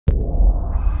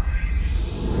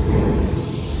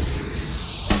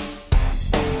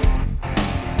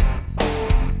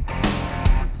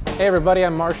Hey everybody,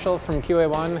 I'm Marshall from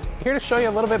QA1, here to show you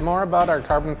a little bit more about our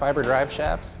carbon fiber drive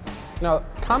shafts. A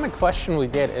common question we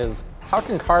get is, how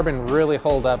can carbon really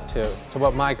hold up to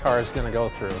what my car is going to go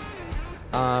through?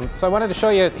 So I wanted to show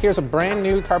you, here's a brand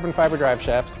new carbon fiber drive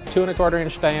shaft, 2¼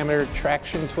 inch diameter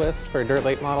traction twist for a dirt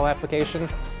late model application.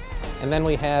 And then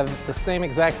we have the same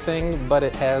exact thing, but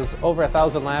it has over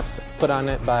 1,000 laps put on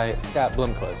it by Scott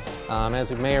Bloomquist.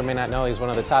 As you may or may not know, he's one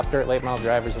of the top dirt late model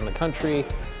drivers in the country,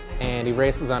 and he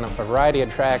races on a variety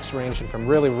of tracks ranging from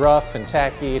really rough and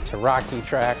tacky to rocky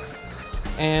tracks.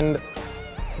 And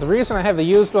the reason I have the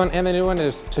used one and the new one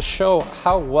is to show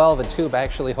how well the tube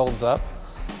actually holds up.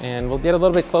 And we'll get a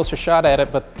little bit closer shot at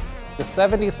it, but the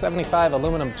 70-75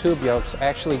 aluminum tube yokes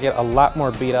actually get a lot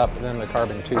more beat up than the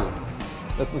carbon tube.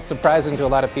 This is surprising to a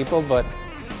lot of people, but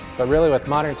really with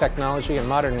modern technology and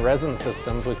modern resin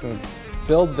systems, we can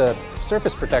build the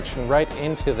surface protection right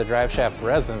into the drive shaft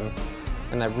resin,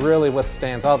 and that really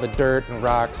withstands all the dirt and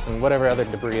rocks and whatever other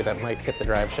debris that might hit the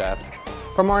drive shaft.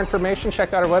 For more information,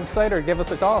 check out our website or give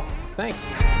us a call.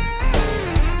 Thanks.